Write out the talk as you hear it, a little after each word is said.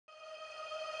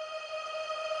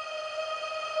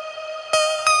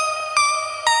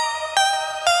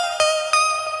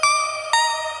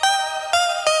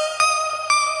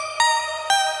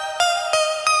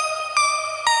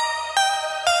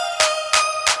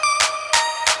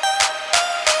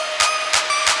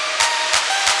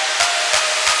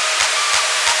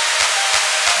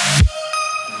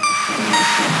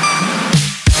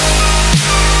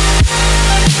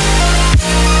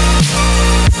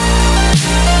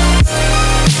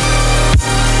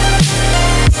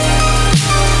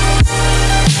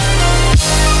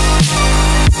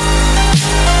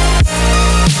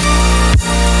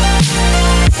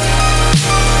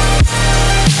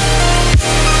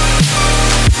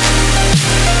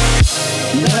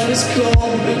is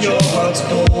cold, but your heart's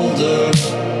colder.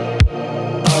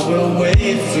 I will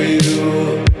wait for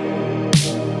you.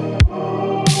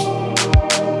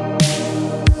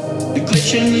 The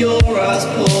glitch in your eyes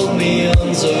pulled me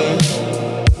under,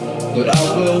 but I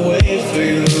will wait for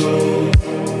you.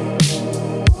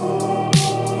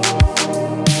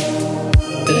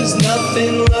 There's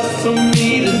nothing left for me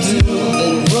to do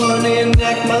than run and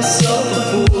act myself a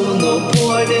fool. No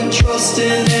point in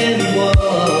trusting anyone.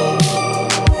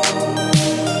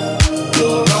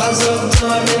 Your eyes of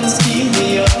diamonds keep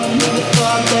me up with the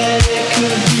thought that it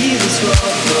could be this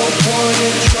rough. No point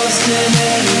in trusting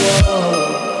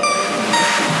anyone.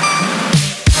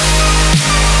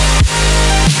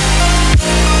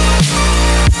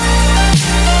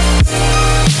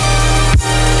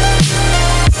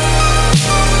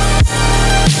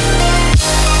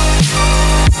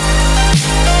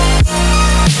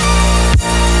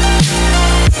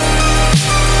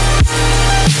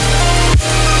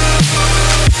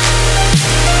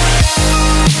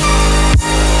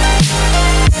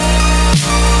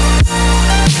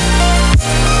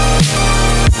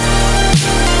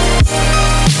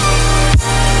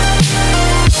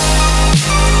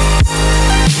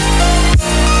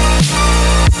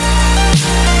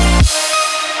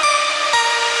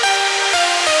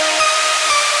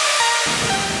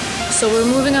 So we're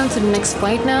moving on to the next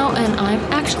flight now, and I'm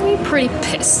actually pretty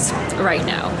pissed right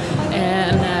now.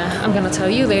 And I'm gonna tell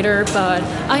you later, but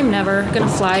I'm never gonna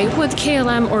fly with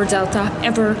KLM or Delta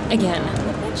ever again.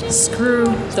 Screw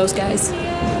those guys.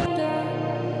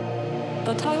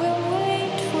 But I will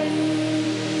wait for you.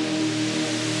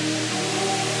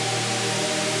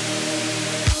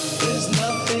 There's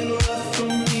nothing left for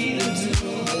me to do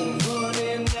than run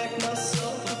and act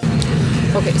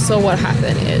myself. Okay, so what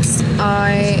happened is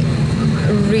I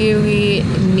really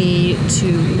need to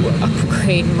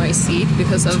upgrade my seat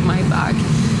because of my back.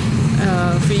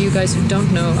 For you guys who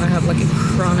don't know, I have like a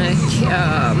chronic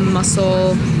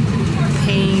muscle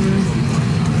pain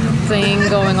thing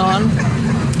going on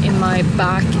in my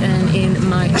back and in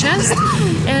my chest,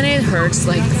 and it hurts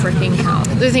like freaking hell.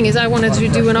 The thing is, I wanted to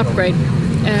do an upgrade,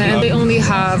 and they only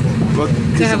have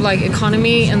like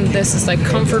economy, and this is like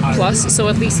comfort plus, so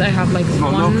at least I have like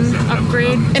one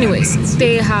upgrade. Anyways,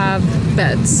 they have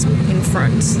beds in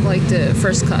front, like the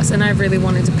first class, and I really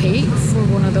wanted to pay for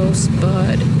one of those,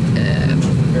 but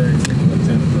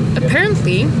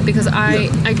apparently, because I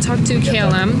talked to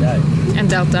KLM and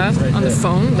Delta on the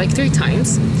phone like 3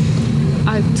 times.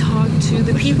 I've talked to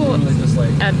the people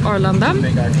at Arlanda,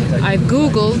 I've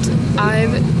googled,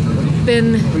 I've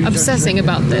been obsessing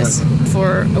about this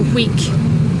for a week,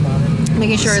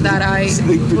 making sure that I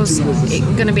was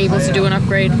gonna be able to do an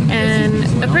upgrade.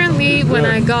 And apparently when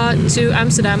I got to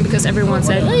Amsterdam, because everyone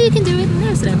said, oh, you can do it in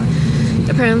Amsterdam,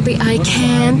 apparently I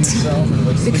can't,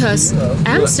 because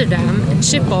Amsterdam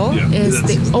Schiphol is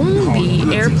the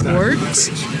only airport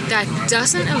that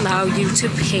doesn't allow you to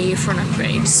pay for an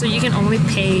upgrade. So you can only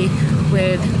pay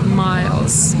with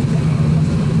miles.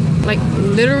 Like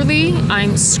literally,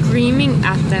 I'm screaming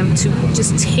at them to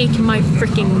just take my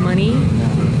freaking money,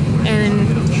 and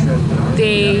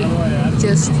they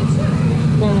just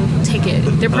won't take it.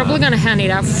 They're probably gonna hand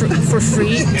it out for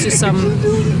free to some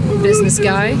business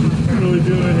guy,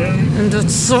 and that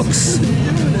sucks.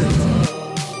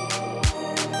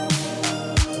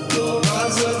 Your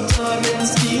eyes of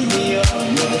diamonds keep me up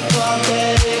with the thought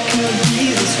that it could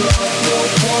be this rough. No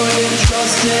point in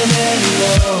trusting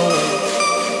anyone.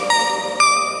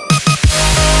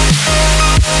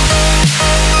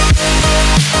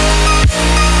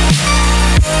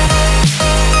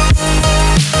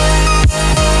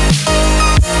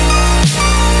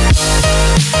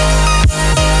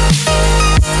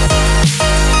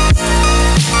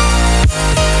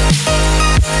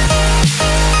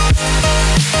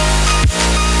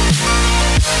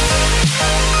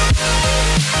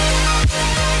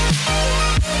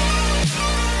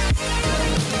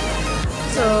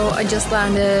 I just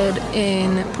landed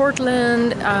in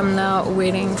Portland. I'm now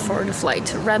waiting for the flight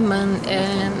to Redmond,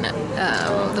 and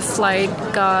the flight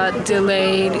got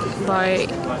delayed by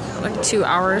like 2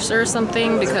 hours or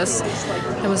something because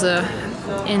there was a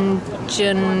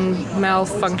engine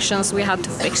malfunction, so we had to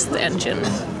fix the engine.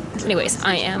 Anyways,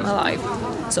 I am alive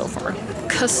so far.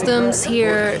 Customs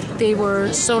here, they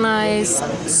were so nice,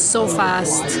 so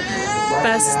fast,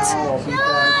 best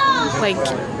like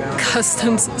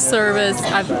customs service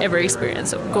I've ever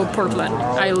experienced. So go Portland,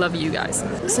 I love you guys.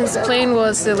 Since the plane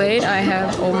was delayed, I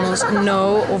have almost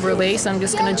no overlay, so I'm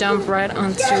just gonna jump right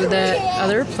onto the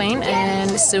other plane,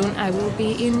 and soon I will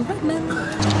be in Redmond.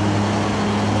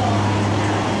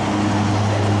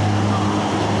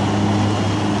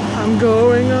 I'm I'm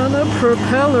going on a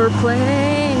propeller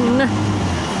plane.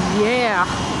 Yeah.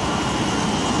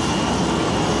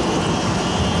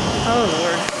 Oh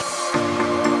Lord.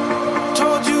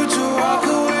 Told you to walk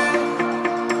away.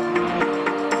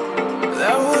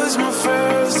 That was my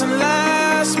first and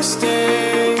last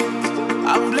mistake.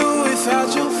 I'm blue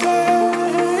without your face.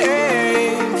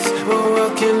 But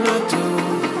what can I do?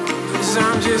 'Cause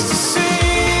I'm just a sinking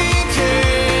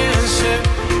ship,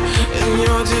 and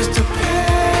you're just a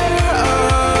pair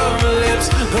of lips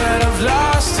that I've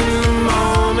lost in the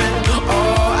moment.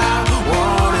 All I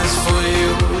want is for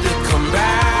you to come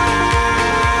back.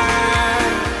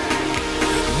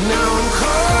 Now I'm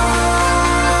caught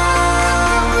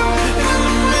in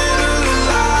the middle of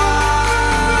life,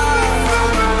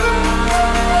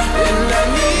 and I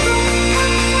need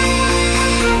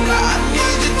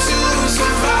you to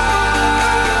survive.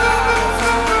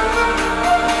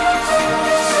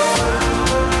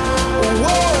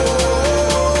 Whoa,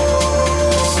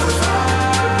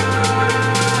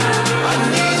 I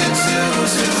need you to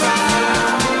survive.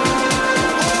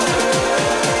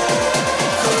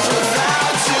 'Cause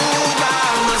without you by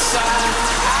my side,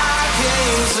 I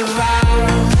can't survive.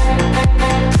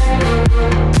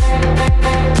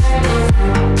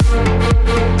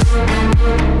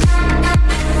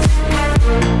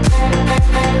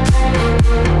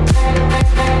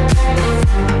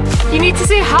 You need to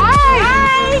say hi!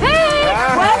 Hi! Hey!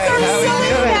 Welcome,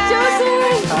 Celina!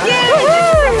 Joseph!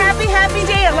 Yay! Happy, happy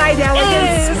day at Light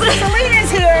Elegance.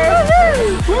 Celina's here.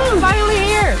 Finally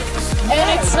here! And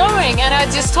it's snowing, and I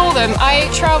just told him I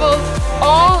traveled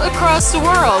all across the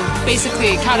world,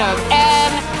 basically, kind of,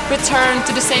 and returned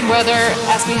to the same weather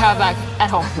as we have back at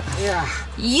home. Yeah.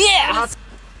 Yeah!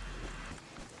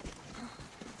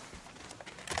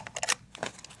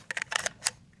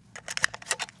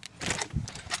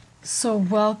 So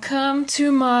welcome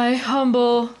to my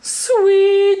humble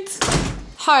suite.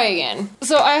 Hi again.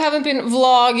 So I haven't been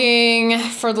vlogging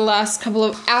for the last couple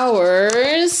of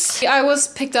hours. I was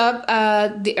picked up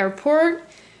at the airport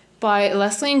by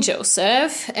Leslie and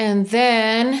Joseph, and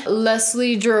then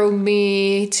Leslie drove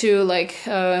me to like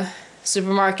a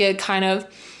supermarket kind of,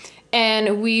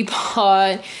 and we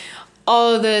bought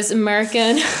all of this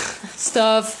American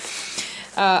stuff.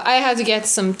 I had to get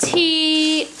some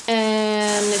tea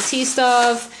and tea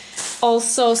stuff,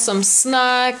 also some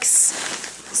snacks.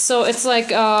 So it's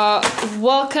like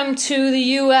welcome to the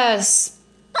US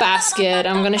basket.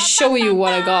 I'm gonna show you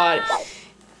what I got.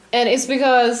 And it's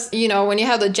because, you know, when you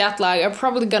have the jet lag, I'm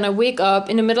probably gonna wake up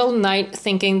in the middle of the night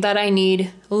thinking that I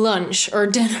need lunch or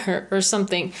dinner or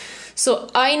something. So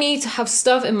I need to have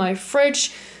stuff in my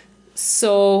fridge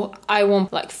so I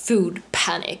won't like food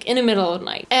panic in the middle of the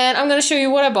night. And I'm gonna show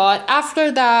you what I bought. After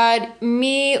that,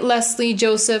 me, Leslie,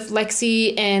 Joseph,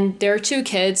 Lexi, and their 2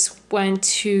 kids went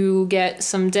to get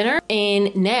some dinner.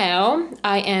 And now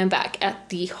I am back at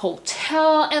the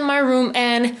hotel in my room,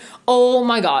 and oh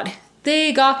my god,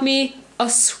 they got me a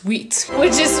suite,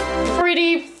 which is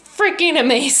pretty freaking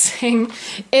amazing.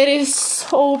 It is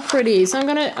so pretty. So I'm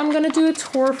gonna do a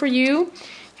tour for you.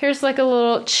 Here's like a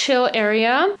little chill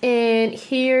area, and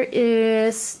here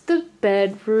is the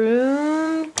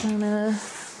bedroom. I'm gonna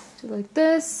do like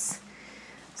this.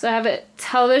 So I have a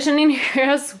television in here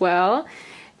as well.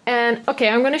 And okay,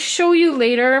 I'm gonna show you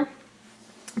later,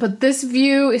 but this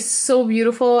view is so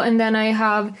beautiful. And then I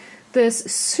have this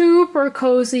super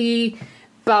cozy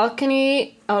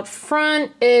balcony out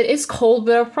front. It is cold,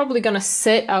 but I'm probably gonna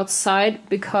sit outside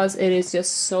because it is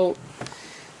just so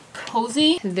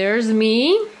cozy. There's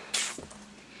me.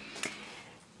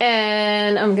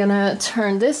 And I'm gonna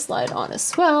turn this light on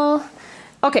as well.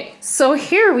 Okay, so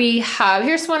here's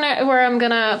where I'm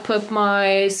gonna put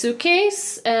my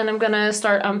suitcase, and I'm gonna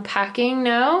start unpacking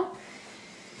now.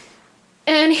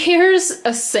 And here's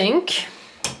a sink.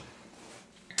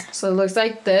 So it looks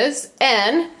like this.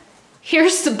 And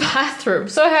here's the bathroom.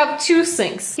 So I have 2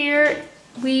 sinks. Here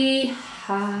we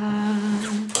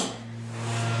have,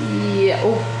 yeah,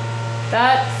 oh,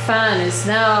 that fan is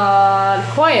not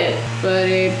quiet, but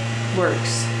it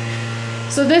works.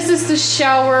 So this is the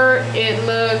shower. It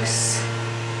looks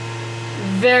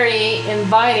very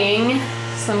inviting.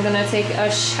 So I'm gonna take a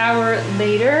shower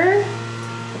later.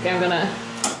 Okay, I'm gonna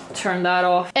turn that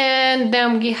off. And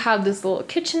then we have this little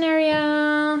kitchen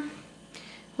area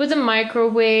with a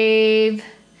microwave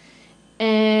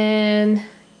and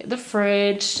the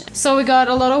fridge. So we got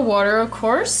a lot of water, of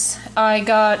course. I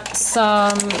got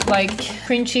some like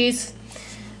cream cheese,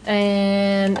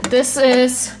 and this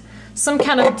is some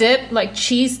kind of dip, like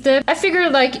cheese dip. I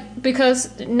figured like, because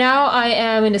now I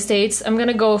am in the States, I'm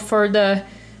gonna go for the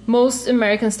most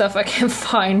American stuff I can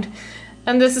find.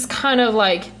 And this is kind of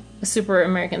like a super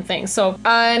American thing. So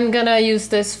I'm gonna use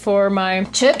this for my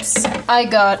chips. I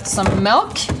got some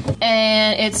milk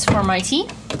and it's for my tea.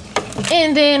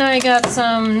 And then I got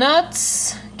some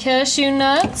nuts, cashew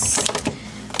nuts,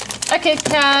 a Kit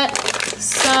Kat,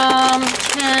 some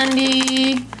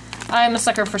candy. I'm a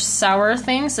sucker for sour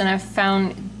things and I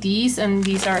found these, and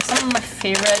these are some of my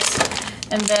favorites.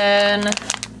 And then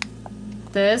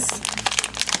this.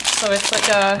 So it's like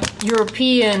a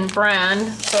European brand,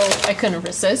 so I couldn't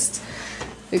resist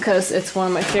because it's one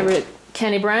of my favorite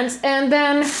candy brands. And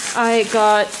then I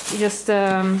got just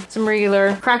some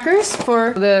regular crackers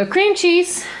for the cream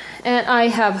cheese, and I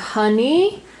have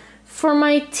honey for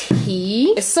my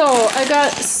tea. So I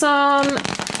got some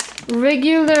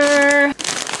regular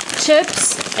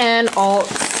chips, and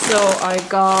also I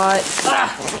got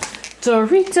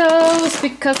Doritos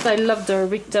because I love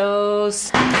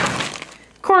Doritos.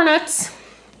 Corn nuts,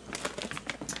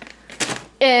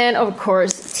 and of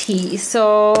course tea.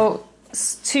 So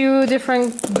 2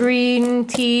 different green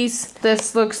teas.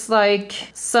 This looks like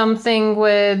something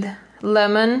with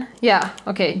lemon. Yeah,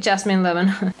 okay, jasmine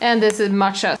lemon. And this is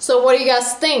matcha. So what do you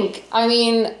guys think? I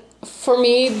mean, for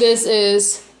me, this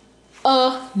is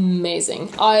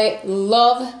amazing. I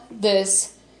love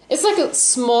this. It's like a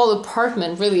small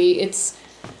apartment, really. It's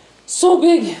so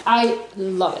big. I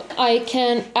love it. I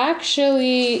can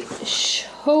actually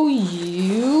show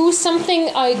you something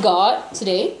I got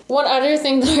today. One other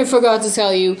thing that I forgot to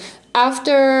tell you.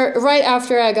 Right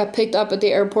after I got picked up at the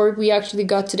airport, we actually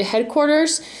got to the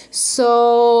headquarters.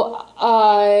 So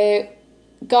I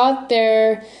got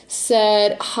there,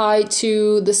 said hi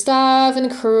to the staff and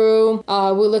crew.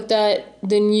 We looked at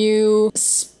the new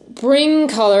spring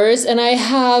colors, and I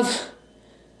have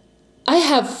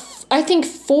I think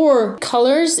 4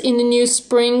 colors in the new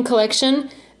spring collection.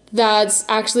 That's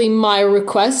actually my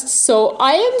request. So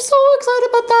I am so excited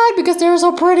about that because they're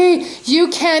so pretty. You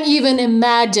can't even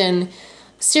imagine,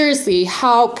 seriously,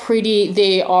 how pretty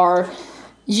they are.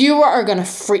 You are gonna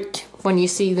freak when you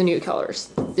see the new colors.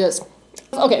 Yes.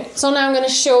 Okay, so now I'm gonna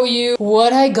show you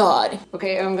what I got.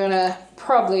 Okay, I'm gonna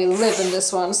probably live in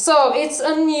this one. So it's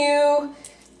a new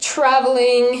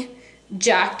traveling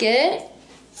jacket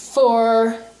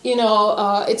for, you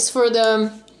know, it's for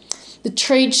the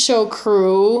trade show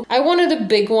crew. I wanted a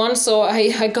big one, so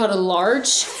I got a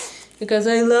large because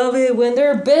I love it when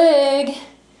they're big.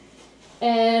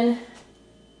 And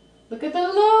look at the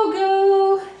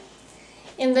logo.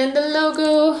 And then the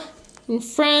logo in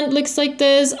front looks like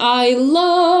this. I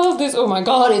love this. Oh my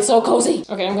god, it's so cozy.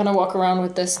 Okay, I'm gonna walk around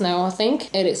with this now, I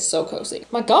think. It is so cozy.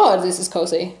 My god, this is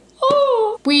cozy.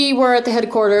 Oh. We were at the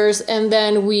headquarters, and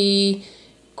then we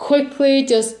quickly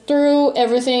just threw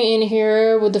everything in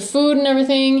here with the food and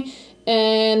everything,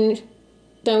 and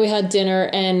then we had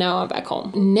dinner, and now I'm back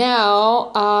home.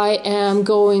 Now I am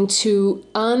going to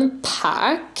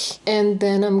unpack, and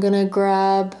then I'm gonna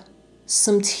grab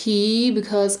some tea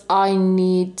because I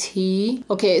need tea.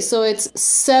 Okay, so it's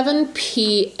 7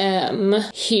 p.m.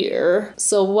 here.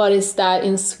 So what is that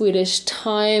in Swedish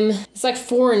time? It's like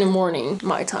 4 in the morning,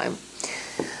 my time.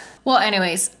 Well,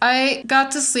 anyways, I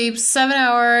got to sleep 7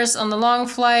 hours on the long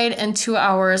flight and 2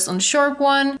 hours on the short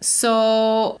one.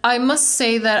 So I must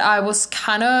say that I was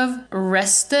kind of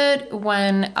rested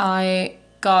when I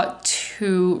got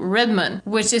to Redmond,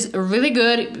 which is really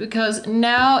good because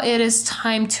now it is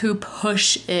time to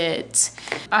push it.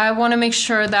 I want to make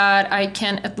sure that I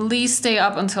can at least stay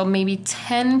up until maybe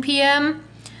 10 p.m.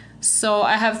 So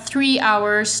I have 3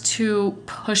 hours to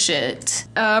push it.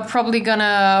 Probably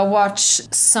gonna watch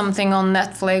something on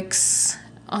Netflix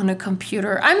on a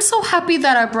computer. I'm so happy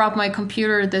that I brought my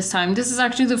computer this time. This is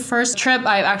actually the first trip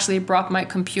I've actually brought my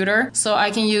computer, so I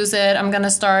can use it. I'm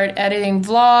gonna start editing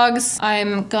vlogs.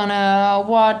 I'm gonna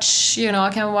watch, you know,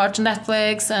 I can watch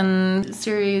Netflix and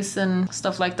series and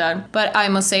stuff like that. But I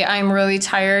must say, I'm really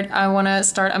tired. I wanna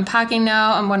start unpacking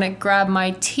now. I'm gonna grab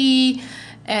my tea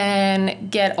and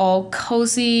get all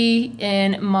cozy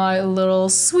in my little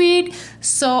suite.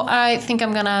 So I think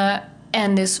I'm gonna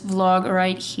end this vlog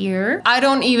right here. I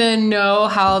don't even know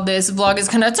how this vlog is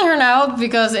gonna turn out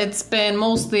because it's been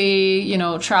mostly, you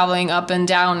know, traveling up and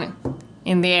down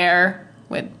in the air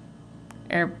with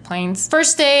airplanes.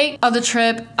 First day of the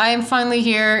trip, I am finally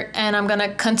here and I'm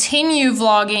gonna continue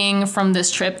vlogging from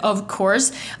this trip, of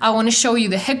course. I want to show you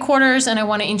the headquarters and I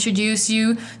want to introduce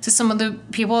you to some of the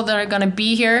people that are gonna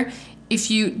be here. If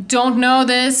you don't know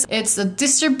this, it's a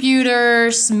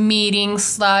distributors meeting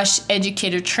 /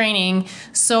 educator training.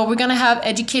 So we're gonna have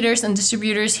educators and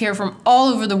distributors here from all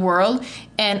over the world.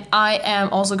 And I am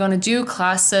also gonna do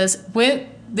classes with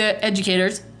the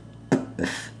educators.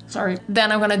 Sorry.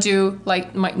 Then I'm gonna do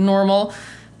like my normal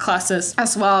classes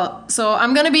as well. So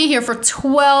I'm gonna be here for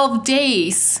 12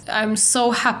 days. I'm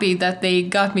so happy that they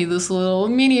got me this little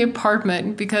mini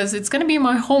apartment because it's gonna be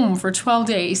my home for 12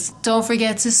 days. Don't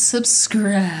forget to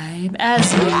subscribe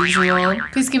as usual.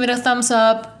 Please give it a thumbs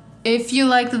up if you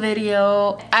like the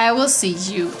video. I will see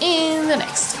you in the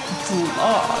next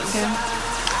vlog.